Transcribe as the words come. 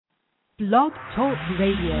Blog Talk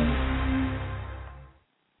Radio.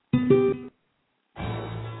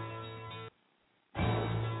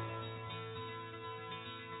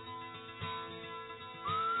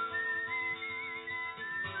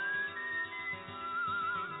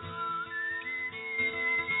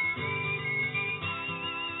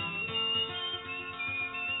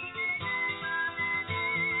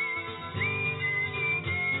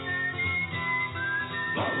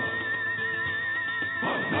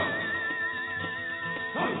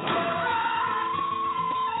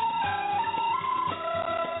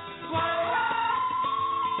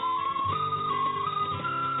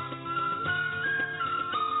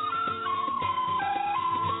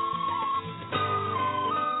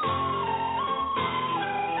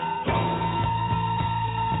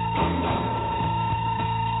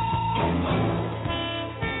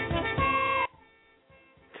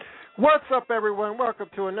 What's up, everyone? Welcome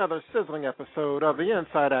to another sizzling episode of the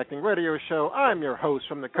Inside Acting Radio Show. I'm your host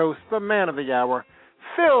from the coast, the man of the hour,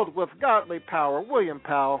 filled with godly power, William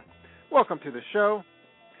Powell. Welcome to the show.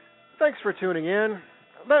 Thanks for tuning in.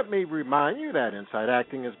 Let me remind you that Inside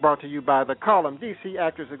Acting is brought to you by the column DC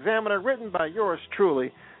Actors Examiner, written by yours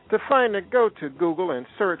truly. To find it, go to Google and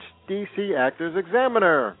search DC Actors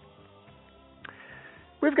Examiner.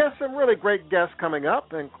 We've got some really great guests coming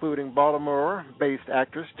up, including Baltimore-based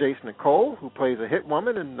actress Jace Nicole, who plays a hit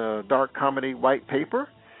woman in the dark comedy White Paper.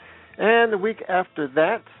 And the week after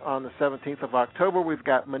that, on the 17th of October, we've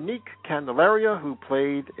got Monique Candelaria, who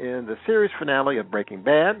played in the series finale of Breaking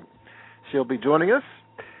Bad. She'll be joining us.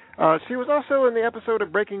 She was also in the episode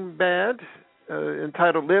of Breaking Bad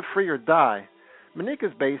entitled Live Free or Die. Monique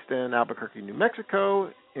is based in Albuquerque, New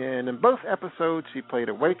Mexico, and in both episodes she played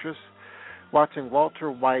a waitress watching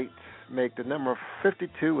Walter White make the number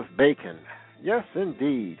 52 with bacon. Yes,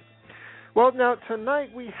 indeed. Well, now, tonight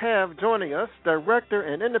we have joining us director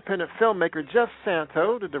and independent filmmaker Jeff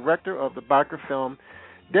Santo, the director of the biker film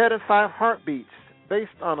Dead in 5 Heartbeats,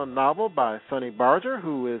 based on a novel by Sonny Barger,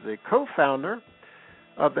 who is a co-founder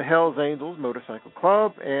of the Hells Angels Motorcycle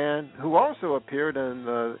Club and who also appeared in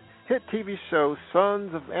the hit TV show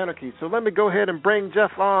Sons of Anarchy. So let me go ahead and bring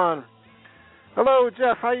Jeff on. Hello,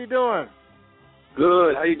 Jeff. How you doing?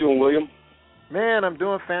 Good. How you doing, William? Man, I'm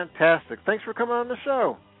doing fantastic. Thanks for coming on the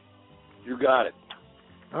show. You got it.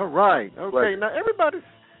 All right. Okay. Pleasure. Now, everybody's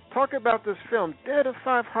talking about this film, Dead in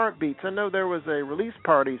 5 Heartbeats. I know there was a release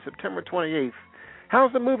party September 28th.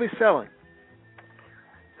 How's the movie selling?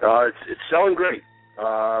 It's selling great.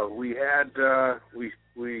 We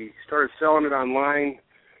started selling it online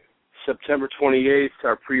September 28th.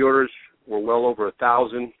 Our pre-orders were well over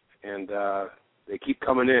 1,000, and they keep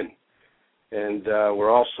coming in. And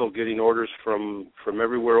we're also getting orders from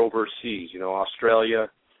everywhere overseas, Australia,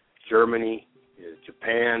 Germany,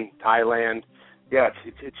 Japan, Thailand. Yeah,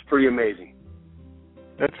 it's pretty amazing.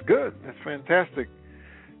 That's good. That's fantastic.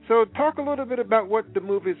 So talk a little bit about what the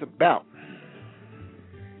movie's about.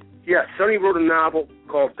 Yeah, Sonny wrote a novel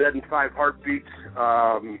called Dead in 5 Heartbeats,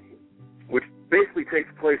 which basically takes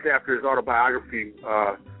place after his autobiography,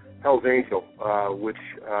 Hell's Angel, which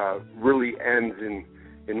really ends in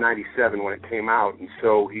 97 when it came out, and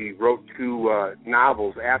so he wrote 2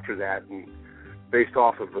 novels after that, and based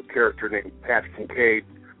off of a character named Pat Kincaid,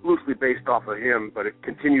 loosely based off of him, but it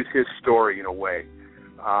continues his story in a way,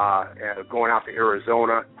 going out to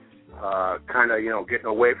Arizona, kind of getting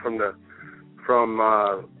away from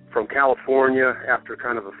California after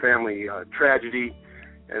kind of a family tragedy,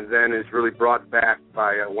 and then is really brought back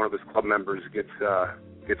by one of his club members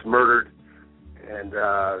gets murdered, and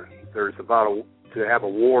there's to have a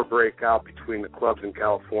war break out between the clubs in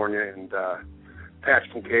California, and Pat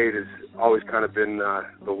Kincaid has always kind of been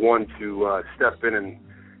the one to step in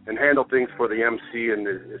and handle things for the MC, and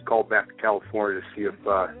is called back to California to see if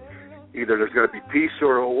either there's going to be peace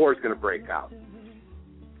or a war is going to break out.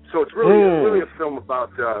 So it's really a film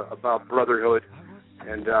about brotherhood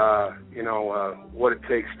and what it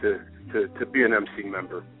takes to be an MC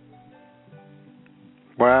member.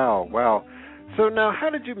 Wow. So now, how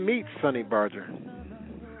did you meet Sonny Barger?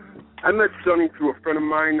 I met Sonny through a friend of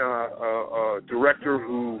mine, a director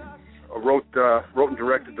who wrote and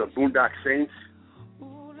directed the Boondock Saints.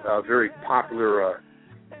 Very popular.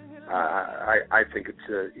 I think it's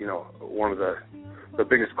one of the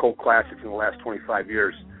biggest cult classics in the last 25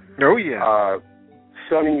 years. Oh yeah.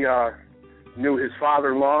 Sonny knew his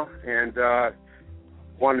father-in-law and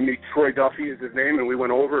wanted to meet Troy Duffy is his name, and we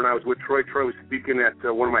went over, and I was with Troy. Troy was speaking at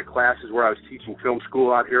one of my classes where I was teaching film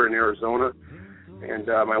school out here in Arizona, and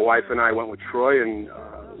my wife and I went with Troy, and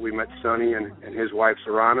we met Sonny and his wife,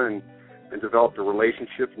 Sarana, and developed a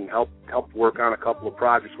relationship and helped work on a couple of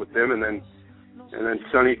projects with them, and then And then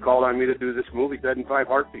Sonny called on me to do this movie, Dead in 5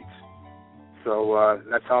 Heartbeats. So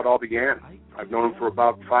that's how it all began. I've known him for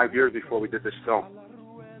about 5 years before we did this film.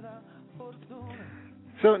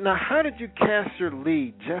 So now, how did you cast your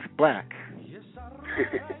lead, Jeff Black?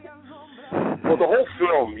 Well, the whole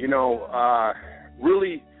film,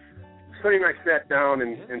 really, Sonny and I sat down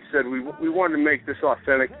and said we wanted to make this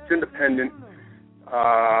authentic. It's independent.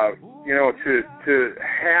 To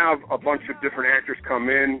have a bunch of different actors come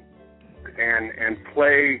in and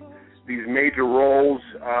play these major roles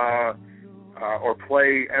or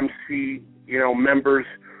play MC, members.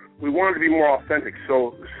 We wanted to be more authentic.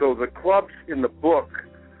 So the clubs in the book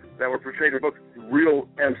that were portrayed in the book, real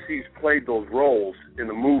MCs played those roles in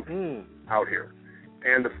the movie out here.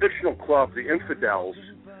 And the fictional clubs, the Infidels,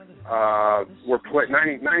 were played.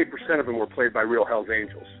 90% of them were played by real Hells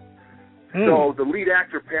Angels. So the lead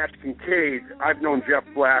actor, Pat Kincaid, I've known Jeff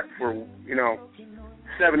Black for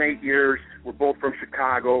 7-8 years. We're both from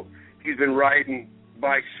Chicago. He's been riding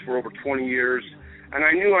bikes for over 20 years, and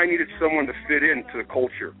I knew I needed someone to fit into the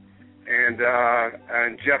culture.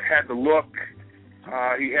 And Jeff had the look.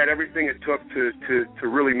 He had everything it took to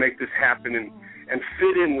really make this happen and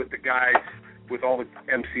fit in with the guys, with all the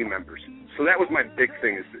MC members. So that was my big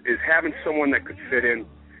thing, is having someone that could fit in.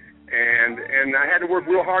 And I had to work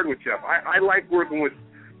real hard with Jeff. I like working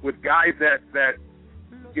with guys that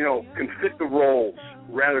can fit the roles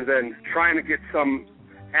rather than trying to get some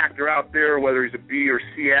actor out there, whether he's a B or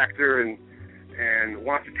C actor, and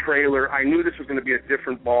wants a trailer. I knew this was going to be a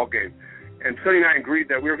different ball game. And Sonny and I agreed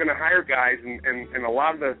that we were going to hire guys, and a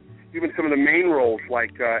lot of even some of the main roles,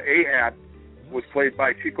 like Ahab, was played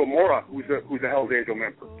by Chico Mora, who's a Hells Angel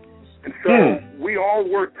member. And so we all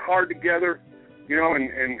worked hard together,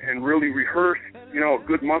 and really rehearsed, a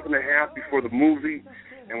good month and a half before the movie,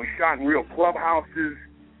 and we shot in real clubhouses.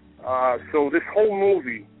 So this whole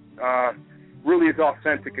movie really is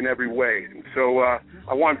authentic in every way. And so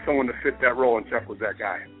I wanted someone to fit that role, and Jeff was that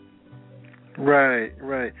guy. Right.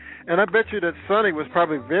 And I bet you that Sonny was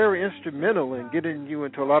probably very instrumental in getting you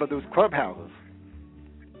into a lot of those clubhouses.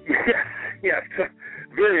 Yes,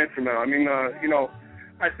 very instrumental. I mean,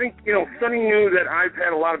 I think, Sonny knew that I've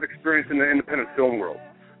had a lot of experience in the independent film world,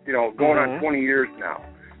 going on 20 years now.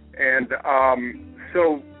 And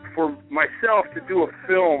so for myself to do a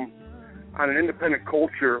film on an independent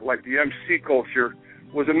culture like the MC culture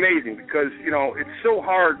was amazing because, it's so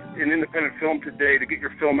hard in independent film today to get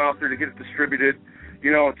your film out there, to get it distributed,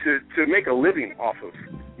 to make a living off of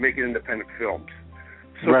making independent films.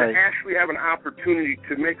 So to actually have an opportunity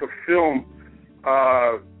to make a film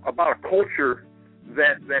about a culture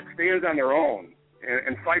that stands on their own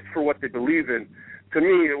and fights for what they believe in, to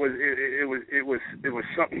me it was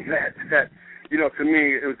something that to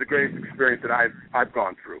me it was the greatest experience that I've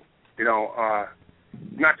gone through.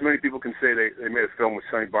 Not too many people can say they made a film with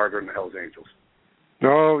Sonny Barger and the Hells Angels.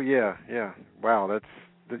 Oh yeah. Wow,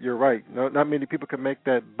 you're right. No, not many people can make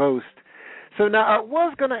that boast. So now I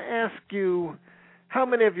was going to ask you how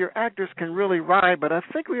many of your actors can really ride, but I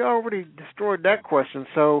think we already destroyed that question.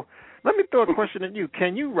 So let me throw a question at you.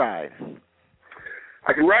 Can you ride?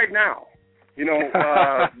 I can ride now.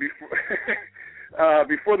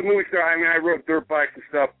 Before the movie started, I rode dirt bikes and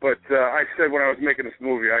stuff, but I said when I was making this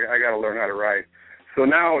movie, I got to learn how to ride. So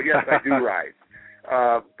now, yes, I do ride,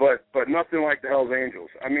 but nothing like the Hells Angels.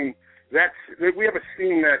 I mean, we have a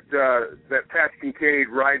scene that Pat Kincaid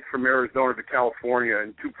rides from Arizona to California,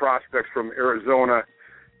 and 2 prospects from Arizona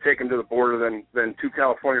take him to the border, then 2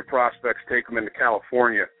 California prospects take him into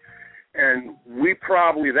California. And we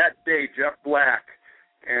probably, that day, Jeff Black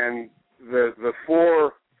and the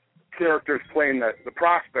 4 characters playing the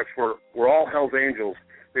prospects were all Hells Angels.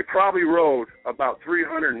 They probably rode about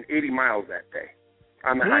 380 miles that day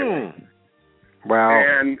on the highway. Wow.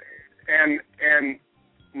 And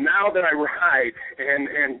now that I ride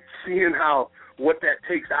and seeing what that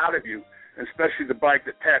takes out of you, especially the bike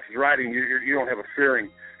that Pat's is riding, you don't have a fearing.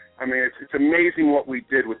 I mean, it's amazing what we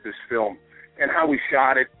did with this film and how we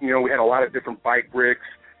shot it. We had a lot of different bike rigs,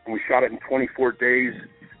 and we shot it in 24 days.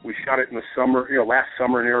 We shot it in the summer, last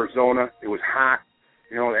summer in Arizona. It was hot.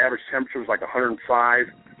 The average temperature was like 105.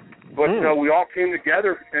 But we all came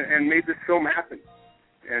together and made this film happen.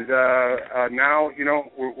 And now,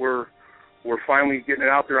 we're finally getting it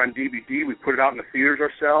out there on DVD. We put it out in the theaters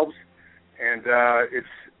ourselves. And it's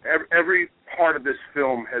every part of this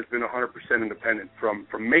film has been 100% independent, from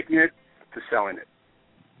making it to selling it.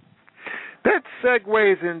 That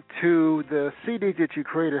segues into the CD that you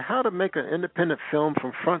created, How to Make an Independent Film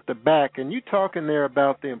from Front to Back. And you talk in there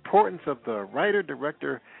about the importance of the writer,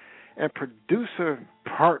 director, and producer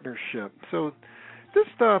partnership. So just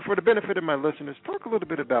for the benefit of my listeners, talk a little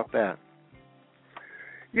bit about that.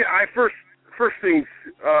 Yeah, the first thing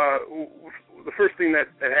that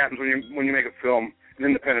happens when you make a film, an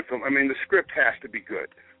independent film, I mean, the script has to be good.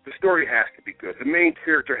 The story has to be good. The main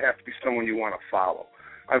character has to be someone you want to follow.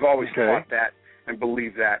 I've always thought that and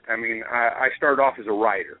believed that. I mean, I started off as a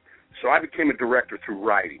writer, so I became a director through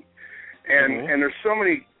writing. And there's so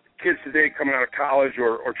many kids today coming out of college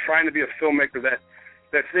or trying to be a filmmaker that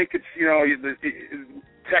think it's, the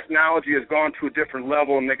technology has gone to a different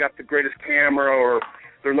level and they got the greatest camera or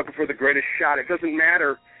they're looking for the greatest shot. It doesn't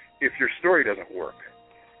matter if your story doesn't work.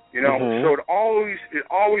 So it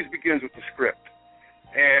always begins with the script.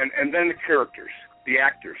 And then the characters, the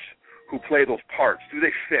actors who play those parts. Do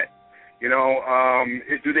they fit?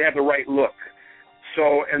 Do they have the right look?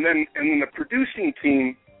 So, and then the producing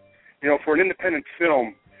team, for an independent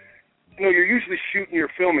film, you're usually shooting your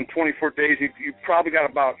film in 24 days. You've probably got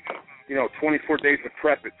about, 24 days to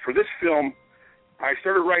prep it. For this film, I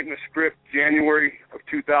started writing the script January of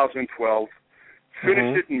 2012,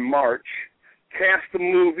 finished it in March, cast the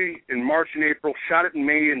movie in March and April, shot it in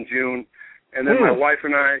May and June, and then my wife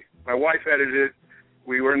edited it.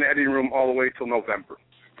 We were in the editing room all the way till November.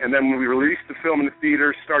 And then when we released the film in the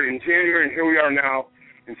theaters, starting in January, and here we are now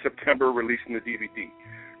in September releasing the DVD.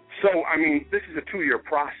 So, I mean, this is a 2-year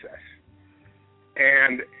process.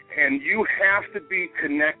 And you have to be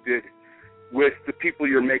connected with the people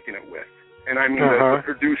you're making it with. And I mean the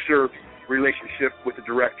producer relationship with the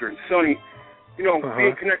director. And Sonny,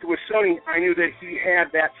 being connected with Sonny, I knew that he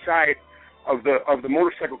had that side of the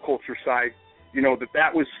motorcycle culture side,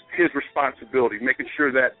 that was his responsibility, making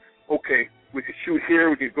sure that, okay, we could shoot here,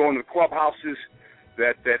 we could go into the clubhouses,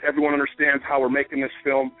 that everyone understands how we're making this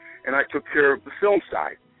film, and I took care of the film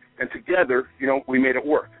side. And together, we made it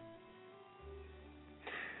work.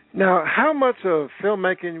 Now, how much of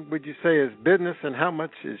filmmaking would you say is business and how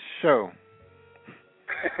much is show?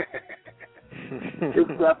 It's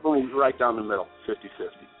definitely right down the middle,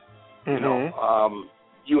 50-50.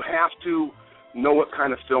 You have to know what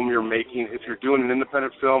kind of film you're making. If you're doing an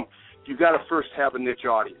independent film, you've got to first have a niche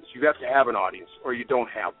audience. You have to have an audience, or you don't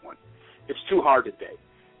have one. It's too hard today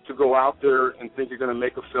to go out there and think you're going to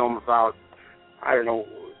make a film about, I don't know,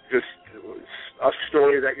 just a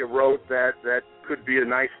story that you wrote that could be a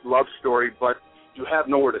nice love story, but you have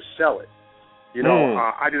nowhere to sell it.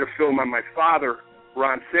 I did a film on my father,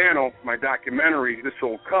 Ron Santo, my documentary, This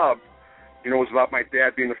Old Cub. It was about my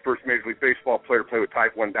dad being the first Major League Baseball player to play with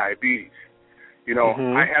type 1 diabetes.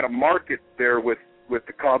 I had a market there with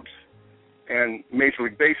the Cubs and Major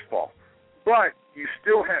League Baseball. But you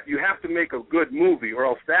have to make a good movie, or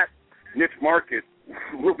else that niche market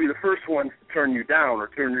will be the first one to turn you down or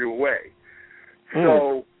turn you away.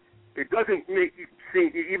 So it doesn't make you see,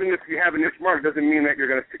 even if you have a niche market, doesn't mean that you're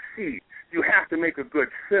going to succeed. You have to make a good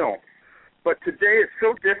film. But today it's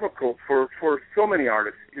so difficult for so many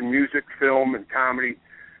artists in music, film, and comedy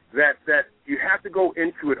that you have to go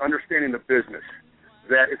into it understanding the business,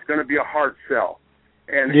 that it's going to be a hard sell.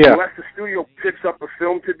 And unless the studio picks up a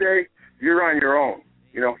film today, you're on your own.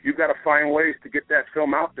 You've got to find ways to get that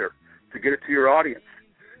film out there, to get it to your audience.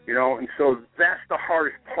 And so that's the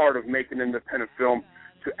hardest part of making an independent film,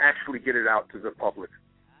 to actually get it out to the public.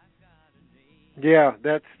 Yeah,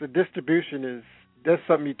 that's the distribution that's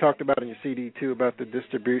something you talked about in your CD too, about the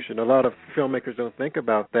distribution. A lot of filmmakers don't think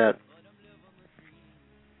about that.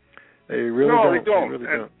 They really don't. They don't. They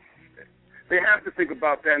really don't. They have to think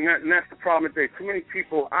about that, and that's the problem today. Too many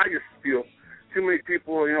people, I just feel,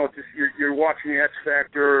 just you're watching the X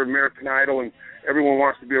Factor, American Idol, and everyone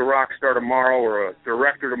wants to be a rock star tomorrow, or a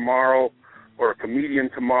director tomorrow, or a comedian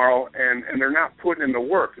tomorrow, and they're not putting in the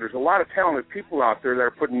work. There's a lot of talented people out there that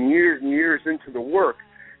are putting years and years into the work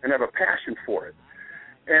and have a passion for it.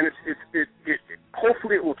 And it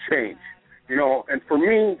hopefully it will change. And for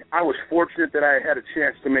me, I was fortunate that I had a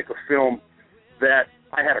chance to make a film that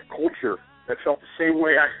I had a culture that felt the same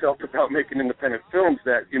way I felt about making independent films,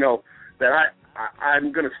 that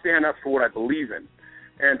I'm going to stand up for what I believe in.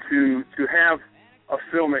 And to have a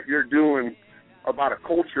film that you're doing about a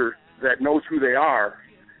culture that knows who they are,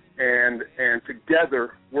 and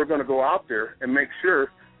together we're going to go out there and make sure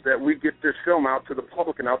that we get this film out to the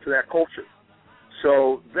public and out to that culture.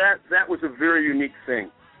 So that was a very unique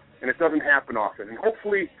thing, and it doesn't happen often. And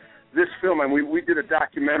hopefully this film, and we did a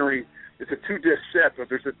documentary. It's a 2-disc set, but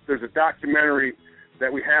there's a documentary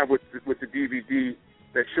that we have with the DVD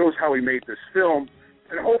that shows how we made this film,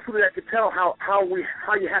 and hopefully that could tell how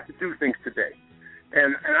you have to do things today.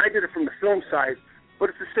 And I did it from the film side, but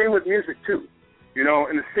it's the same with music too,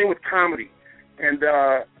 and the same with comedy. And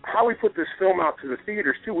how we put this film out to the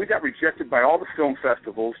theaters too, we got rejected by all the film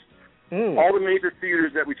festivals, all the major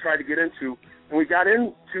theaters that we tried to get into, and we got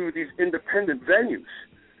into these independent venues.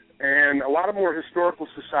 and a lot of more historical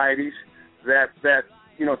societies that the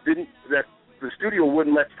studio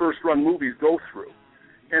wouldn't let first-run movies go through.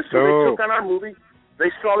 And so they took on our movie.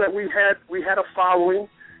 They saw that we had a following.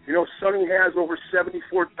 Sonny has over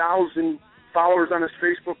 74,000 followers on his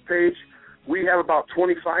Facebook page. We have about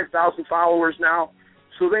 25,000 followers now.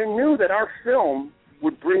 So they knew that our film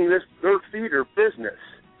would bring their theater business.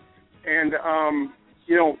 And,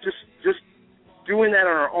 just doing that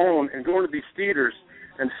on our own and going to these theaters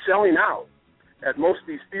and selling out at most of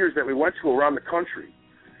these theaters that we went to around the country,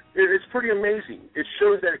 it's pretty amazing. It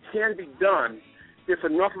shows that it can be done if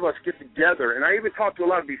enough of us get together. And I even talked to a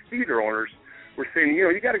lot of these theater owners who are saying,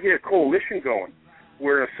 you got to get a coalition going,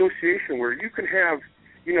 where an association where you can have,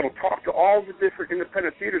 talk to all the different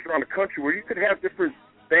independent theaters around the country, where you could have different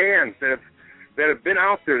bands that have been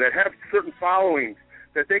out there, that have certain followings,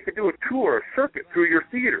 that they could do a tour, a circuit through your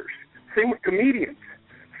theaters. Same with comedians,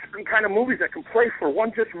 certain kind of movies that can play for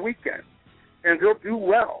one just weekend, and they'll do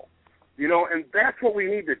well, and that's what we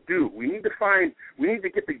need to do. We need to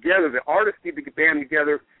get together. The artists need to band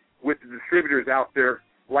together with the distributors out there,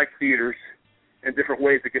 like theaters, and different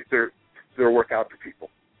ways to get their work out to people.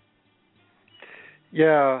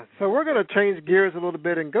 Yeah, so we're going to change gears a little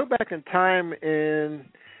bit and go back in time and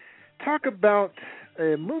talk about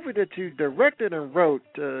a movie that you directed and wrote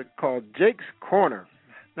called Jake's Corner.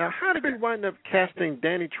 Now, how did you wind up casting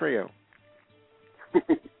Danny Trejo?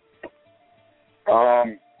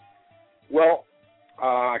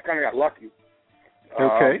 I kind of got lucky.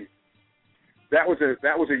 Okay. That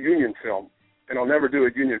was a union film, and I'll never do a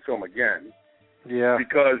union film again. Yeah.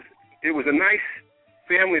 Because it was a nice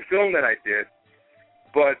family film that I did,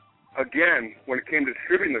 but again, when it came to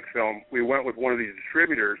distributing the film, we went with one of these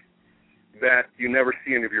distributors that you never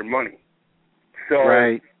see any of your money. So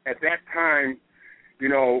right. At that time, we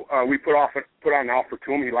put on an offer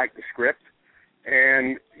to him. He liked the script.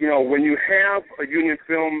 And, when you have a union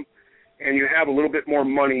film and you have a little bit more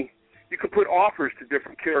money, you could put offers to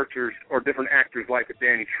different characters or different actors like a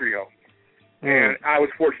Danny Trejo. And I was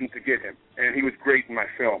fortunate to get him, and he was great in my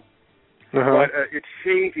film. Uh-huh. But it's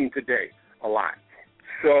changing today a lot.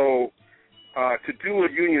 So to do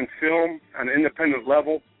a union film on an independent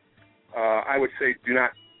level, I would say do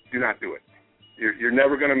not do it. You're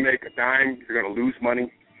never going to make a dime. You're going to lose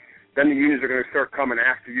money. Then the unions are going to start coming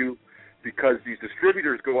after you because these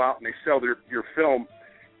distributors go out and they sell your film,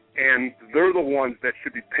 and they're the ones that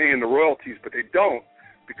should be paying the royalties, but they don't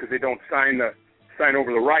because they don't sign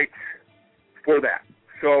over the rights for that.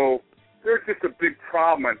 So there's just a big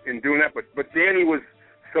problem in doing that. But Danny was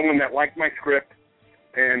someone that liked my script,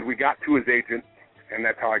 and we got to his agent, and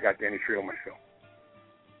that's how I got Danny Trejo my film.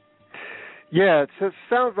 Yeah, it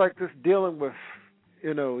sounds like this dealing with,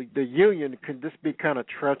 the union can just be kind of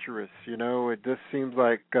treacherous, It just seems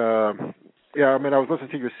like, I was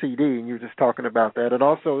listening to your CD, and you were just talking about that. And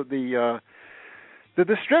also the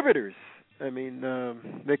distributors,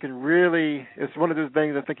 they can really, it's one of those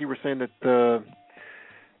things I think you were saying that,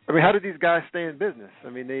 how do these guys stay in business?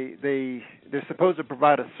 They're supposed to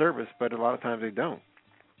provide a service, but a lot of times they don't.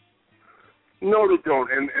 No, they don't,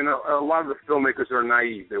 and a lot of the filmmakers are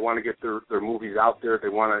naive. They want to get their movies out there. They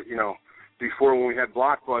want to, before when we had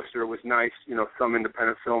Blockbuster, it was nice, some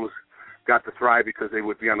independent films got to thrive because they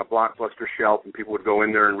would be on the Blockbuster shelf and people would go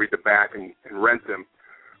in there and read the back and rent them.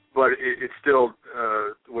 But it still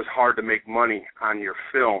was hard to make money on your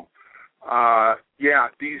film.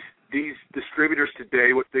 These distributors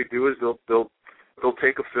today, what they do is they'll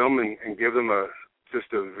take a film and give them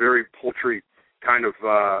just a very paltry kind of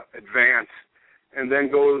advance, and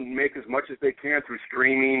then go and make as much as they can through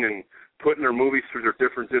streaming and putting their movies through their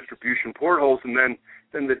different distribution portholes, and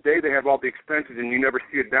then the day they have all the expenses and you never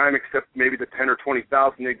see a dime except maybe the $10,000 or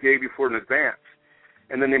 $20,000 they gave you for an advance,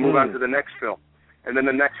 and then they move on to the next film, and then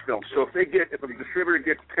the next film. So if a distributor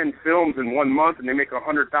gets 10 films in 1 month and they make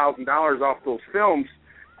 $100,000 off those films,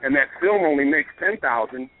 and that film only makes $10,000,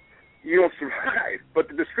 you don't survive, but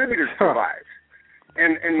the distributor survives.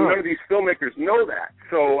 And none of these filmmakers know that.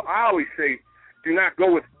 So I always say, do not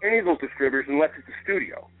go with any of those distributors unless it's a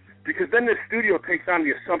studio, because then the studio takes on the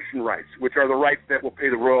assumption rights, which are the rights that will pay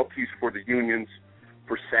the royalties for the unions,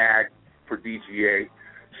 for SAG, for DGA.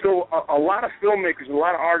 So a lot of filmmakers, a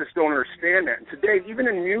lot of artists don't understand that. And today, even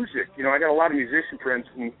in music, I got a lot of musician friends,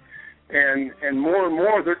 and more and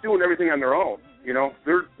more they're doing everything on their own.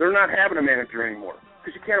 They're not having a manager anymore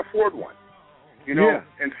because you can't afford one. Yeah.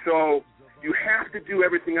 And so you have to do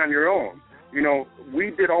everything on your own.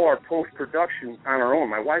 We did all our post-production on our own,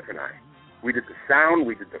 my wife and I. We did the sound,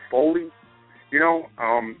 we did the Foley,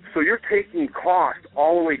 so you're taking cost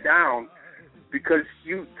all the way down because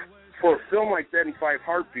for a film like Dead in 5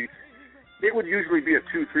 Heartbeats, it would usually be a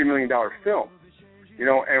 $2-3 million film, you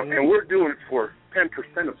know, and we're doing it for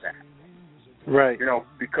 10% of that, right? You know,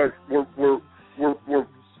 because we're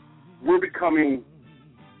becoming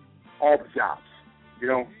all the jobs. You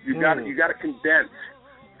know, you got to condense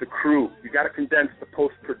the crew. You got to condense the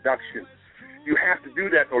post-production. You have to do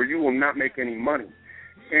that, or you will not make any money.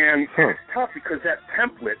 And it's tough because that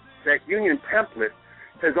template, that union template,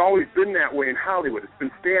 has always been that way in Hollywood. It's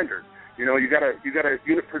been standard. You know, you got a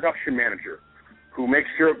unit production manager who makes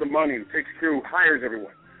sure of the money, who takes care, who hires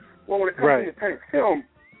everyone. Well, when it comes to independent film,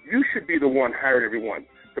 you should be the one hiring everyone.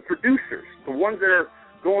 The producers, the ones that are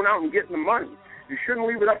going out and getting the money. You shouldn't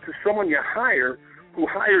leave it up to someone you hire who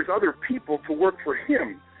hires other people to work for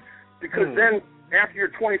him, because then after your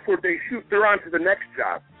 24-day shoot, they're on to the next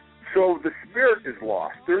job. So the spirit is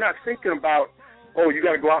lost. They're not thinking about, oh, you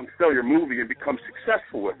got to go out and sell your movie and become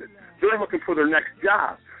successful with it. They're looking for their next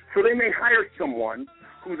job. So they may hire someone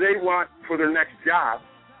who they want for their next job,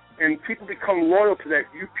 and people become loyal to that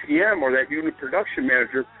UPM or that unit production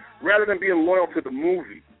manager rather than being loyal to the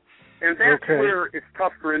movie. And that's where it's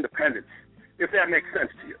tough for independence, if that makes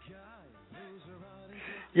sense to you.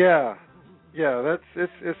 Yeah,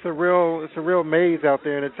 it's a real maze out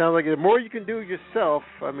there, and it sounds like the more you can do yourself,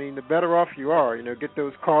 I mean, the better off you are. You know, get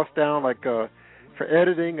those costs down, like for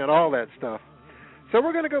editing and all that stuff. So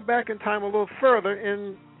we're going to go back in time a little further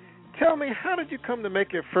and tell me, how did you come to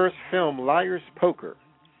make your first film, Liar's Poker?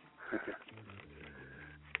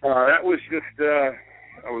 That was just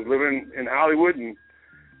I was living in Hollywood, and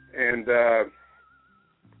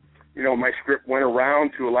you know, my script went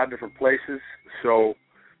around to a lot of different places, so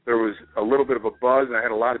there was a little bit of a buzz, and I had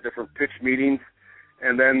a lot of different pitch meetings,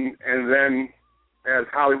 and then as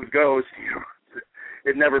Hollywood goes, you know,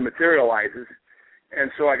 it never materializes,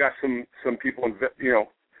 and so I got some people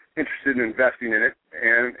interested in investing in it,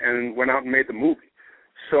 and went out and made the movie.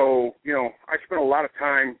 So, you know, I spent a lot of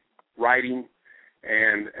time writing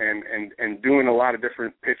and doing a lot of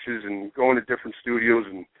different pitches and going to different studios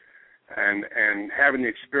and having the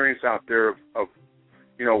experience out there of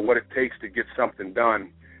you know, what it takes to get something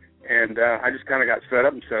done. And I just kind of got fed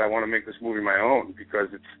up and said, I want to make this movie my own,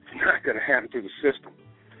 because it's not going to happen through the system.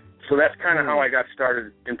 So that's kind of how I got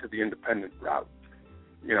started into the independent route.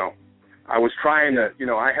 You know, I was trying to, you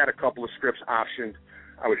know, I had a couple of scripts optioned.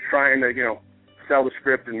 I was trying to, you know, sell the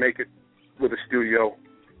script and make it with a studio.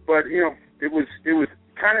 But, you know, it was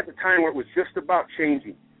kind of the time where it was just about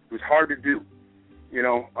changing. It was hard to do, you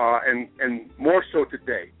know, and more so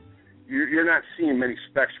today. You're not seeing many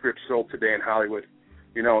spec scripts sold today in Hollywood.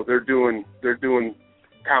 You know, they're doing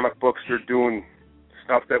comic books, they're doing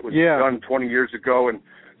stuff that was done 20 years ago, and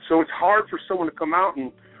so it's hard for someone to come out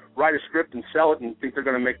and write a script and sell it and think they're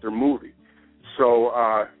going to make their movie. So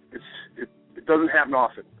it doesn't happen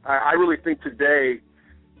often. I really think today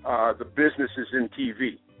the business is in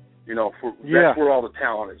TV. You know, that's where all the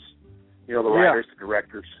talent is. You know, the writers, the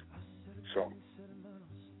directors. So.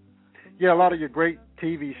 Yeah, a lot of your great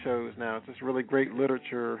TV shows now. It's just really great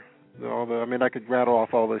literature. I mean, I could rattle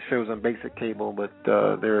off all the shows on basic cable, but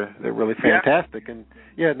they're really fantastic. And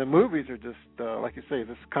the movies are just like you say,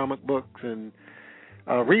 just comic books and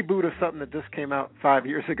a reboot of something that just came out 5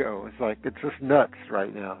 years ago. It's just nuts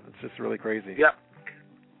right now. It's just really crazy.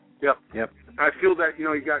 Yep. I feel that, you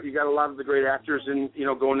know, you got a lot of the great actors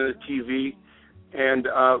going into TV. And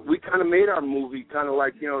we kind of made our movie kind of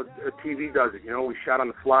like, you know, TV does it. You know, we shot on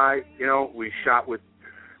the fly. You know, we shot with,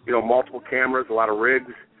 you know, multiple cameras, a lot of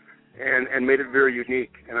rigs, and made it very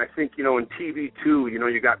unique. And I think, you know, in TV, too, you know,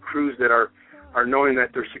 you got crews that are knowing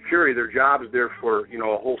that their security, their job is there for, you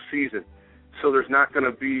know, a whole season. So there's not going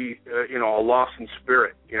to be, you know, a loss in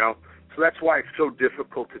spirit, you know. So that's why it's so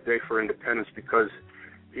difficult today for independents, because,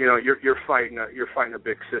 you know, you're fighting a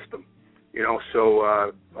big system, you know.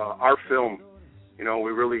 So our film, you know,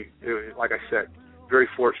 we really, like I said, very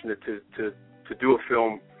fortunate to do a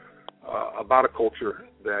film about a culture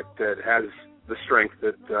that has the strength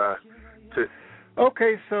that to.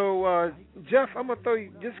 Okay, so Jeff, I'm gonna throw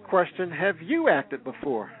you this question: have you acted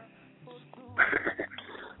before?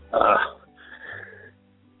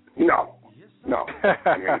 No.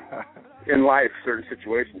 I mean, in life, certain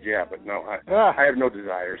situations, but no, I have no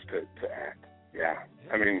desires to act. Yeah,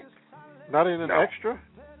 I mean, not in an extra.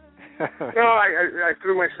 No, I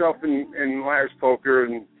threw myself in Liar's Poker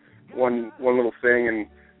and one little thing, and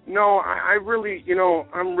no, I really, you know,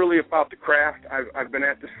 I'm really about the craft. I've been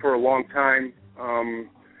at this for a long time.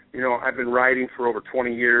 You know, I've been writing for over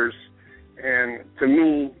 20 years, and to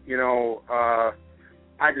me, you know,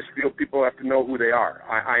 I just feel people have to know who they are.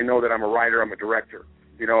 I know that I'm a writer, I'm a director.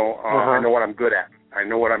 You know, I know what I'm good at. I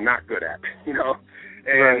know what I'm not good at. You know,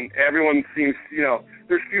 And everyone seems,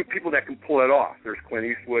 there's few people that can pull it off. There's Clint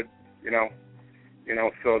Eastwood,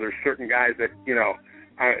 so there's certain guys that, and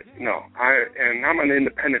I'm on the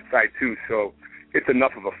independent side too, so it's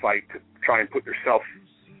enough of a fight to try and put yourself,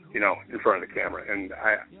 in front of the camera, and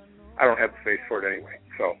I don't have the face for it anyway.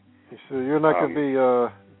 So you're not going to be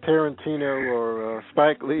Tarantino or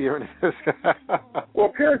Spike Lee or anything.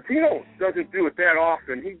 Well, Tarantino doesn't do it that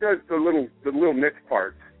often. He does the little niche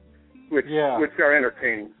parts, which are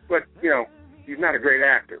entertaining. But he's not a great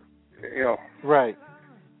actor. Right.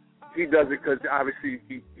 He does it because obviously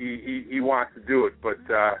he wants to do it. But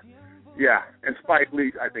and Spike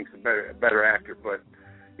Lee I think is a better actor. But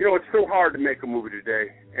it's so hard to make a movie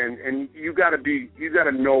today, and you got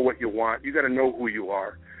to know what you want. You got to know who you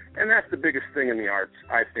are, and that's the biggest thing in the arts,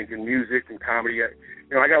 I think, in music and comedy.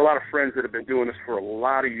 I got a lot of friends that have been doing this for a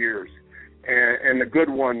lot of years, and the good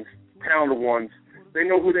ones, talented ones, they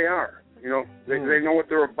know who they are. They know what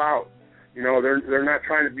they're about. They're not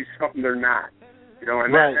trying to be something they're not.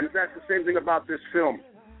 And that's the same thing about this film.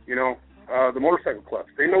 The Motorcycle Clubs,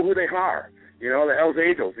 they know who they are. The Hells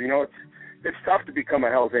Angels. It's tough to become a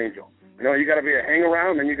Hells Angel. You got to be a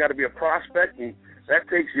hang-around, and you got to be a prospect, and that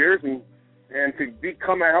takes years. And to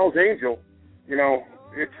become a Hells Angel,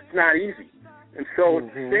 it's not easy. And so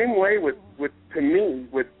it's the same way with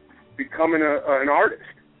becoming an artist.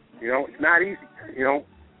 It's not easy.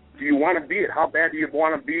 Do you want to be it? How bad do you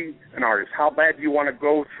want to be an artist? How bad do you want to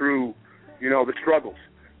go through, the struggles?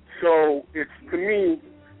 So it's, to me,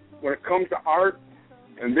 when it comes to art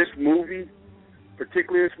and this movie,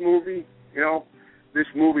 particularly this movie,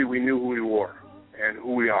 we knew who we were and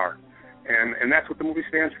who we are. And that's what the movie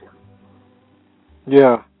stands for.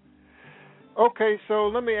 Yeah. Okay, so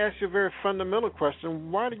let me ask you a very fundamental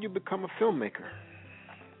question. Why did you become a filmmaker?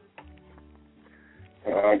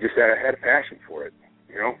 I had a passion for it,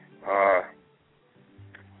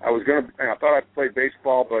 I thought I'd play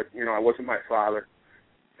baseball, but, I wasn't my father.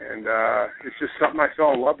 And it's just something I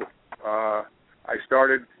fell in love with. I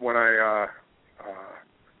started when I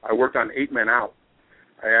worked on 8 Men Out.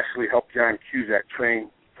 I actually helped John Cusack train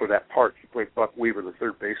for that part. He played Buck Weaver, the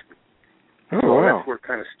third baseman. Oh, so wow. That's where it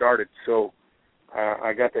kind of started. So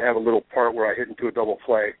I got to have a little part where I hit into a double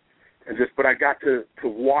play, but I got to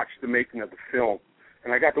watch the making of the film,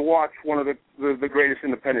 and I got to watch one of the greatest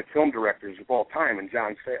independent film directors of all time, in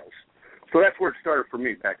John Sayles. So that's where it started for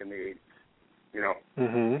me back in the 80s.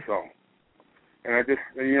 So, and I just,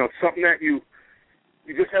 something that you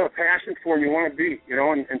just have a passion for and you want to be,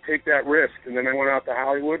 and take that risk. And then I went out to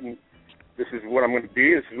Hollywood, and this is what I'm going to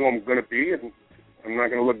be. This is who I'm going to be, and I'm not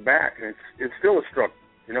going to look back. And it's still a struggle.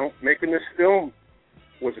 Making this film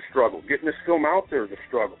was a struggle. Getting this film out there is a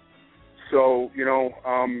struggle. So,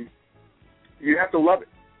 you have to love it.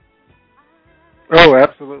 Oh,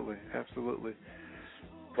 absolutely, absolutely.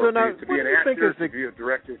 So to now, be an actor, to be a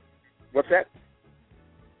director. What's that?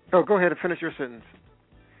 Oh, go ahead and finish your sentence.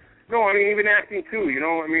 No, even acting too.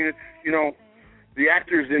 It's the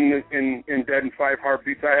actors in Dead and Five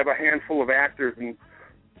Heartbeats. I have a handful of actors, and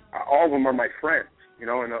all of them are my friends.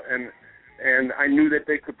 And I knew that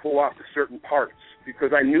they could pull off the certain parts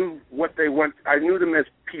because I knew what they went. I knew them as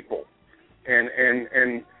people, and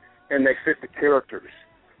they fit the characters.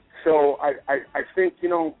 So I think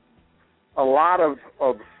a lot of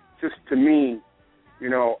just, to me,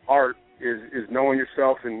 art is knowing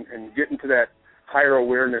yourself and getting to that higher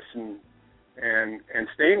awareness and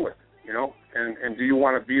staying with it, and do you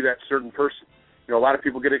want to be that certain person? A lot of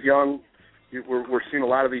people get it young. We're seeing a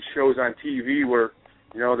lot of these shows on TV where,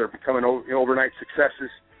 they're becoming overnight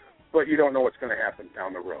successes, but you don't know what's going to happen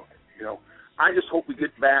down the road, I just hope we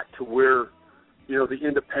get back to where, the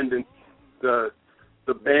independent, the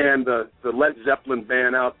band, the Led Zeppelin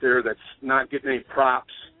band out there that's not getting any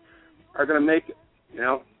props are going to make it,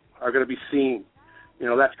 are going to be seen.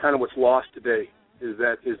 That's kind of what's lost today is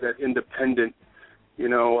that independent,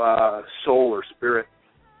 soul or spirit.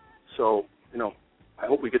 So, I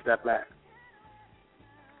hope we get that back.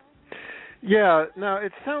 Yeah. Now,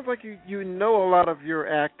 it sounds like you know a lot of your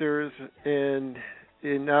actors, and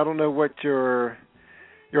I don't know what your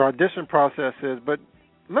audition process is, but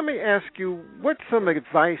let me ask you, what's some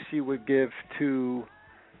advice you would give to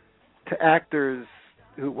actors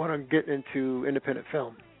who want to get into independent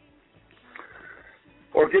film?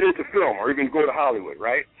 Or get into film, or even go to Hollywood,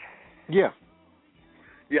 right? Yeah.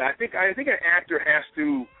 Yeah, I think an actor has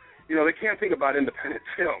to, they can't think about independent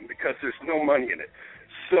film because there's no money in it.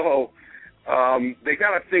 So they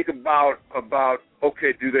got to think about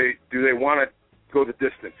okay, do they want to go the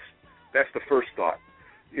distance? That's the first thought.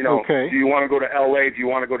 Okay. Do you want to go to L.A.? Do you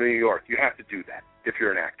want to go to New York? You have to do that if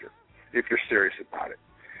you're an actor, if you're serious about it.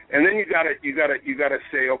 And then you gotta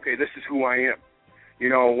say, okay, this is who I am. You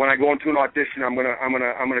know, when I go into an audition, I'm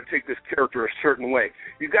gonna take this character a certain way.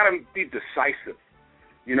 You gotta be decisive.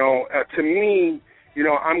 You know, to me, you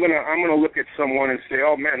know, I'm gonna look at someone and say,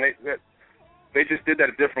 oh man, they just did that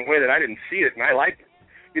a different way that I didn't see it, and I like it.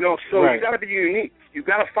 You know, so right. You gotta be unique. You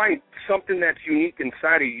gotta find something that's unique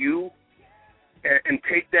inside of you, and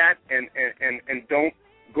take that and don't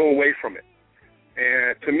go away from it.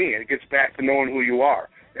 And to me, it gets back to knowing who you are.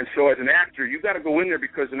 And so, as an actor, you got to go in there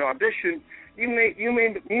because in an audition, you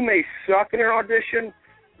may suck in an audition,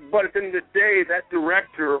 but at the end of the day, that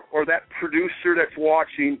director or that producer that's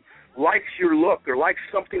watching likes your look or likes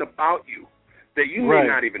something about you that you may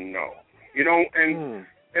not even know. You know,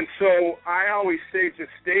 and so I always say,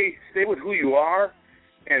 just stay with who you are,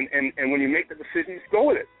 and when you make the decision, just go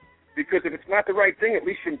with it. Because if it's not the right thing, at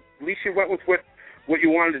least you went with what you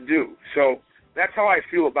wanted to do. So that's how I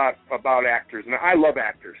feel about actors, and I love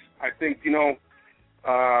actors. I think, you know,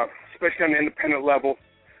 especially on the independent level,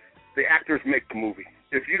 the actors make the movie.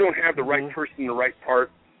 If you don't have the right person in the right part,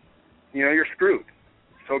 you know, you're screwed.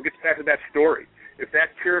 So it gets back to that story. If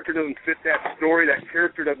that character doesn't fit that story, that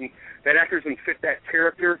actor doesn't fit that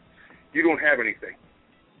character, you don't have anything.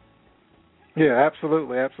 Yeah,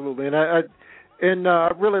 absolutely. And I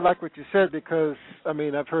really like what you said, because I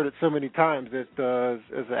mean, I've heard it so many times that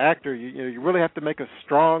as an actor, you really have to make a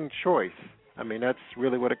strong choice. I mean, that's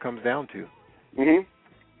really what it comes down to. Mhm.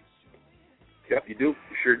 Yep, you do.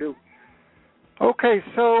 You sure do. Okay,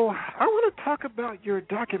 so I want to talk about your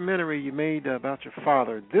documentary you made about your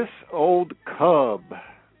father, This Old Cub.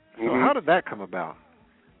 So how did that come about?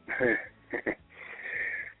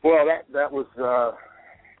 Well, that was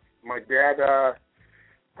my dad.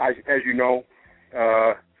 As you know,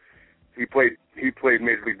 he played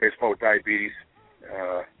Major League Baseball with diabetes.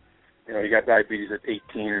 You know, he got diabetes at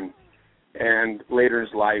 18, and later in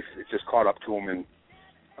his life, it just caught up to him, and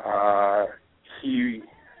he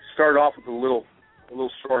started off with a little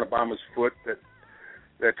sore on the bottom of his foot that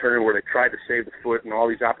turned into where they tried to save the foot, and all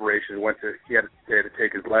these operations they had to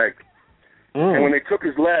take his leg. And when they took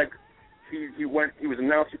his leg, he was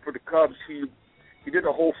announcing for the Cubs. He did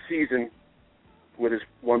the whole season with his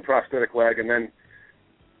one prosthetic leg, and then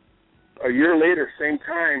a year later, same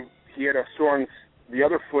time, he had a sore on the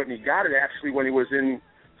other foot, and he got it actually when he was in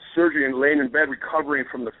surgery and laying in bed recovering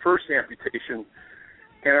from the first amputation.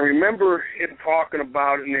 And I remember him talking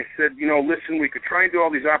about it, and they said, you know, listen, we could try and do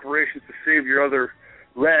all these operations to save your other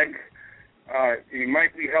leg. He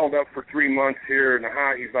might be held up for 3 months here in the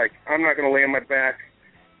hot. He's like, I'm not going to lay on my back.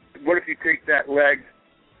 What if you take that leg?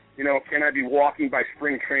 You know, can I be walking by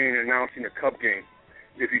spring training and announcing a Cub game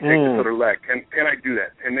if you take this other leg? Can I do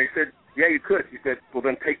that? And they said, yeah, you could. He said, well,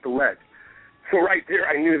 then take the leg. So right there,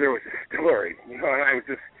 I knew there was a story, you know, and I was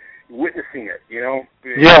just witnessing it, you know,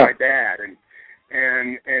 my dad,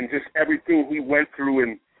 and just everything he went through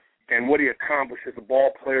and what he accomplished as a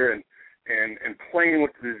ball player and playing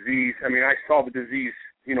with the disease. I mean, I saw the disease,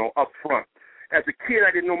 you know, up front. As a kid,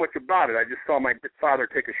 I didn't know much about it. I just saw my father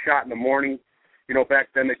take a shot in the morning. You know, back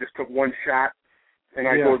then they just took one shot, and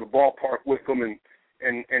I'd go to the ballpark with him,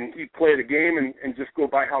 and he'd play the game and just go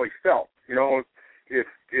by how he felt. You know, if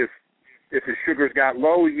his sugars got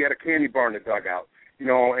low, he had a candy bar in the dugout. You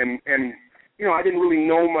know, and you know, I didn't really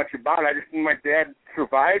know much about it. I just knew my dad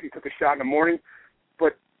survived. He took a shot in the morning,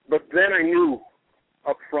 but then I knew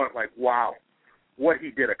up front, like, wow, what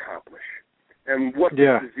he did accomplish and what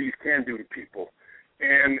this disease can do to people.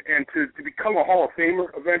 And to become a Hall of Famer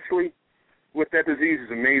eventually with that disease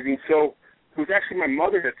is amazing. So it was actually my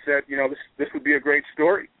mother that said, you know, this would be a great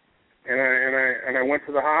story. And I went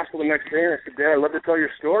to the hospital the next day and I said, Dad, I'd love to tell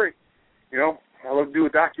your story. You know, I'd love to do a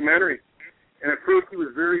documentary. And at first he was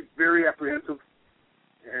very, very apprehensive.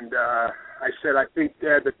 And I said, I think,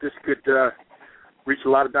 Dad, that this could reach a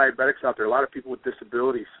lot of diabetics out there, a lot of people with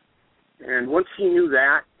disabilities. And once he knew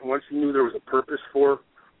that, and once he knew there was a purpose for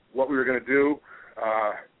what we were going to do,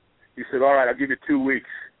 he said, all right, I'll give you 2 weeks.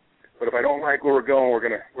 But if I don't like where we're going,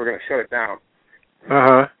 we're gonna shut it down.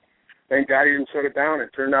 Thank God he didn't shut it down. It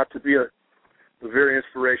turned out to be a very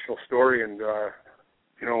inspirational story, and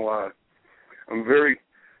you know, I'm very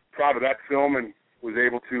proud of that film and was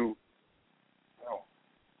able to.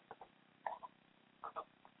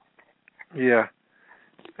 Yeah,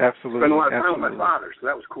 absolutely. Spend a lot of time with my father, so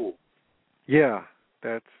that was cool. Yeah,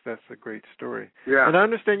 that's a great story. Yeah, and I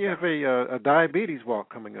understand you have a diabetes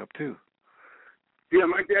walk coming up too. Yeah,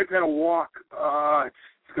 my dad's had a walk.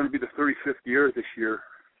 It's going to be the 35th year this year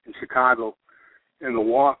in Chicago, and the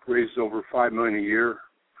walk raises over $5 million a year.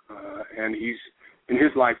 And in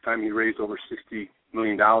his lifetime, he raised over $60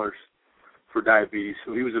 million for diabetes.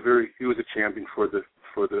 So he was a champion for the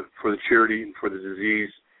for the charity and for the disease.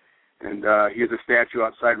 And he has a statue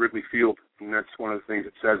outside Wrigley Field, and that's one of the things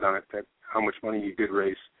it says on it, that how much money he did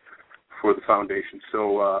raise for the foundation.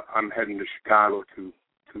 So I'm heading to Chicago to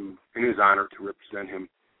in his honor, to represent him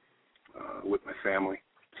with my family.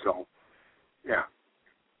 So, yeah.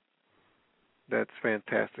 That's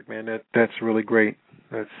fantastic, man. That's really great.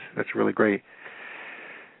 That's really great.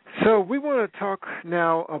 So we want to talk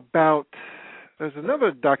now about, there's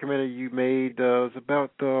another documentary you made. It's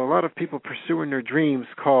about a lot of people pursuing their dreams,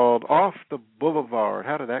 called Off the Boulevard.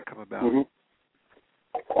 How did that come about? Mm-hmm.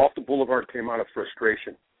 Off the Boulevard came out of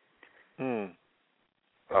frustration. A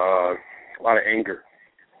lot of anger.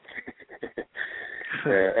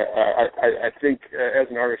 I think as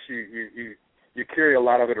an artist, you carry a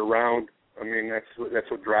lot of it around. I mean, that's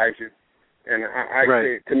what drives you. And I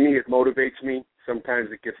say, to me, it motivates me. Sometimes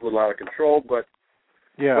it gets a little out of control, but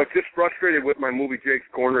just frustrated with my movie Jake's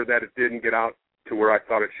Corner that it didn't get out to where I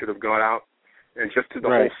thought it should have gone out, and just to the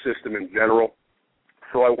whole system in general.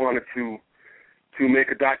 So I wanted to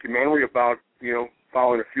make a documentary about,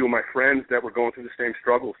 following a few of my friends that were going through the same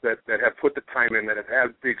struggles, that have put the time in, that have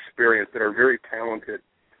had the experience, that are very talented.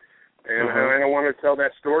 And I wanted to tell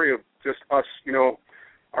that story of just us,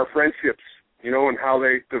 our friendships, and how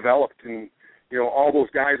they developed. And, all those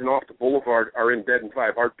guys in Off the Boulevard are in Dead in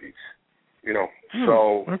 5 Heartbeats,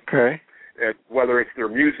 So whether it's their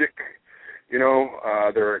music,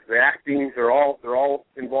 their acting, they're all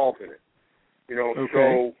involved in it.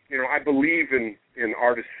 So, I believe in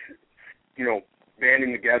artists,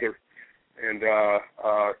 banding together, and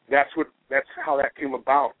that's how that came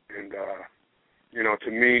about. And to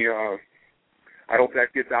me, I hope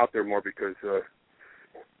that gets out there more, because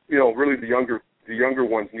really the younger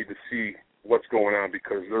ones need to see what's going on,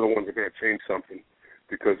 because they're the ones that are going to change something,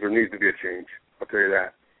 because there needs to be a change. I'll tell you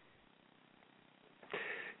that.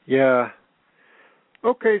 Yeah.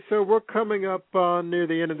 Okay, so we're coming up near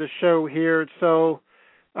the end of the show here. So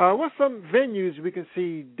what's some venues we can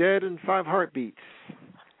see Dead in 5 Heartbeats?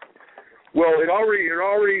 Well, it already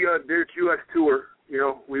did its U.S. tour.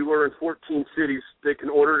 We were in 14 cities. They can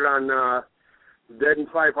order it on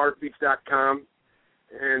deadin5heartbeats.com,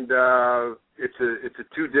 and it's a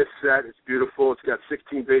 2-disc set. It's beautiful. It's got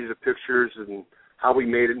 16 pages of pictures and how we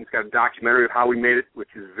made it. And it's got a documentary of how we made it,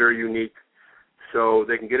 which is very unique. So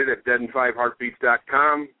they can get it at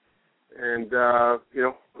deadin5heartbeats.com, and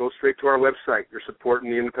go straight to our website. You're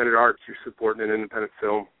supporting the independent arts. You're supporting an independent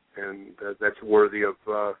film, and that's worthy of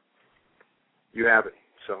you have it.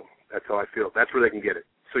 So that's how I feel. That's where they can get it.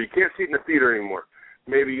 So you can't see it in the theater anymore.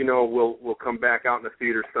 Maybe we'll come back out in the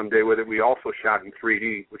theater someday with it. We also shot in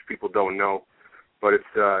 3D, which people don't know, but it's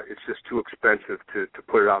just too expensive to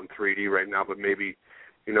put it out in 3D right now. But maybe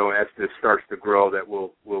as this starts to grow, that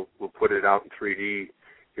we'll put it out in 3D.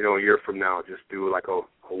 A year from now, just do like a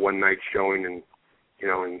one-night showing in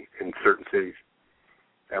certain cities.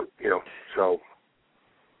 So.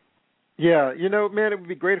 Yeah, man, it would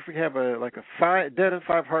be great if we have a Dead in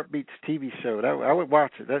 5 Heartbeats TV show. I would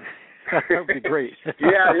watch it. That would be great.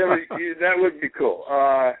 Yeah, that would be cool.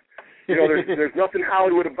 There's nothing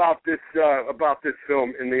Hollywood about this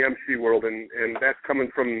film in the MC world, and that's coming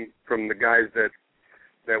from the guys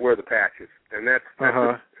that wear the patches, and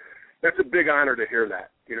that's a big honor to hear that.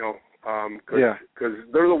 Because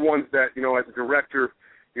they're the ones that as a director,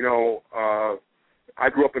 I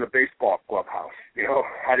grew up in a baseball clubhouse.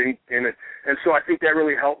 I didn't, and so I think that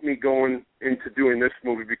really helped me going into doing this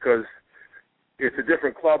movie, because it's a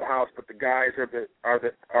different clubhouse, but the guys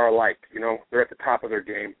are alike. They're at the top of their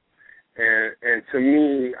game, and to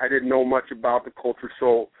me, I didn't know much about the culture,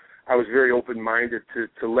 so I was very open-minded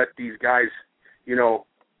to let these guys,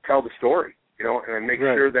 tell the story, and make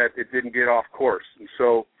sure that it didn't get off course. And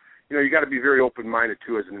so, you got to be very open-minded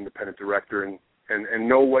too as an independent director, and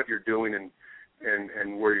know what you're doing and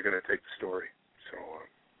where you're going to take the story. So,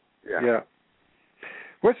 yeah.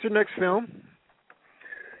 What's your next film?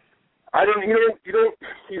 I don't. You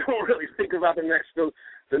don't really think about the next film.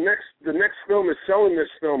 The next film is selling this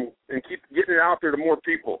film and keep getting it out there to more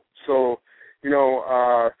people. So,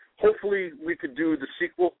 hopefully we could do the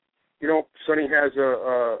sequel. Sonny has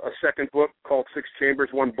a second book called 6 Chambers,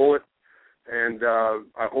 1 Bullet, and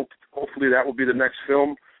I hopefully that will be the next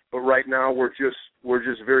film. But right now we're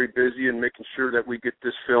just very busy and making sure that we get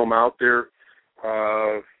this film out there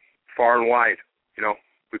far and wide.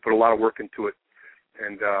 We put a lot of work into it,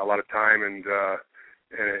 and a lot of time, and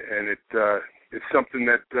it's something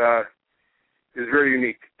that is very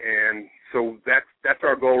unique. And so that's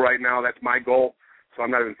our goal right now. That's my goal. So I'm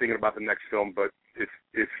not even thinking about the next film, but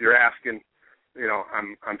if you're asking,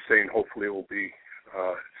 I'm saying hopefully it will be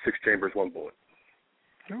 6 Chambers, 1 Bullet.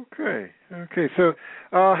 Okay. So,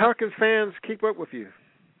 how can fans keep up with you?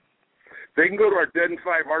 They can go to our Dead in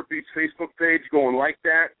 5 Heartbeats Facebook page, go and like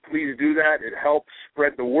that. Please do that. It helps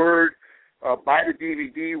spread the word. Buy the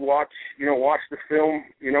DVD, watch the film,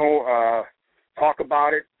 talk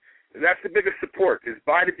about it. That's the biggest support, is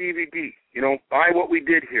buy the DVD, buy what we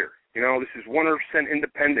did here. This is 100%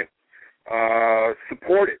 independent.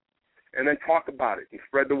 Support it, and then talk about it and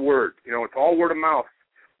spread the word. It's all word of mouth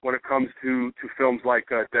when it comes to films like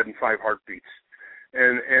Dead in 5 Heartbeats.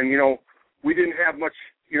 And we didn't have much,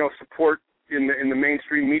 support in the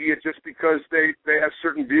mainstream media just because they have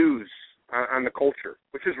certain views on the culture,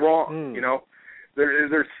 which is wrong.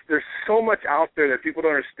 There's so much out there that people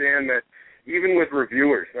don't understand, that even with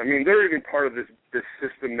reviewers, I mean, they're even part of this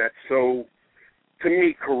system that's so, to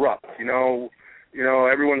me, corrupt.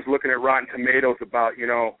 Everyone's looking at Rotten Tomatoes about,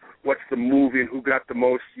 what's the movie and who got the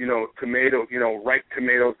most, tomato, ripe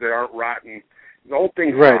tomatoes that aren't rotten. The whole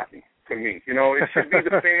thing's rotten to me. It should be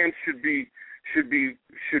the fans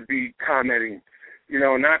should be commenting,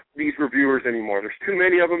 not these reviewers anymore. There's too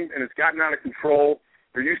many of them, and it's gotten out of control.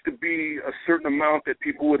 There used to be a certain amount that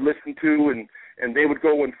people would listen to, and they would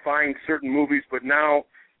go and find certain movies, but now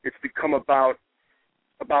it's become about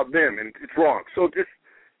them, and it's wrong. So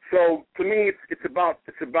to me, it's about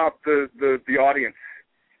the audience,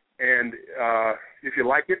 and if you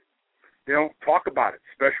like it, talk about it,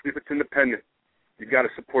 especially if it's independent. You got to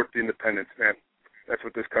support the independents, man. That's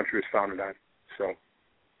what this country is founded on. So.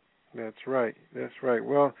 That's right.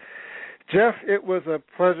 Well, Jeff, it was a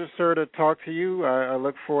pleasure, sir, to talk to you. I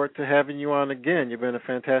look forward to having you on again. You've been a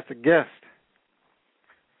fantastic guest.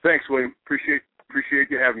 Thanks, William. Appreciate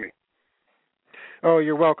you having me. Oh,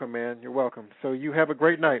 you're welcome, man. You're welcome. So you have a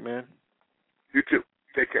great night, man. You too.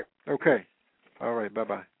 Take care. Okay. All right.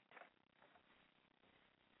 Bye-bye.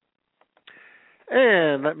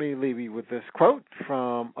 And let me leave you with this quote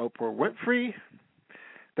from Oprah Winfrey.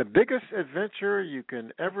 The biggest adventure you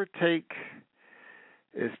can ever take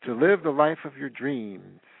is to live the life of your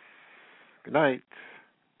dreams. Good night.